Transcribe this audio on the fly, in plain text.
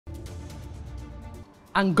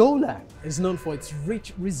Angola is known for its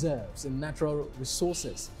rich reserves in natural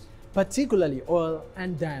resources, particularly oil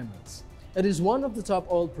and diamonds. It is one of the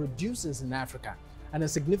top oil producers in Africa and a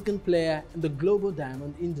significant player in the global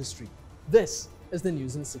diamond industry. This is the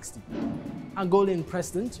News in 60. Angolan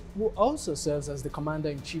President, who also serves as the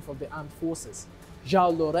Commander-in-Chief of the Armed Forces,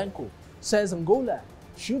 Joao Lourenco, says Angola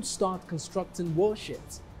should start constructing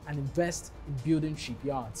warships and invest in building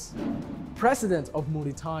shipyards. President of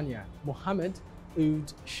Mauritania, Mohamed,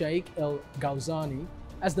 Ould Cheikh Ghazouani,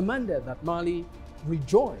 has demanded that Mali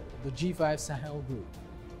rejoin the G5 Sahel group.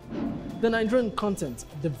 The Nigerian Content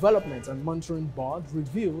Development and Monitoring Board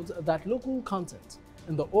revealed that local content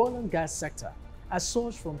in the oil and gas sector has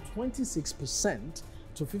surged from 26%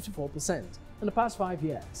 to 54% in the past 5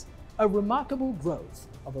 years, a remarkable growth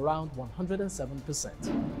of around 107%.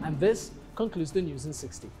 And this concludes the News in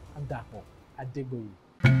 60. I'm Dapo, Adegboye.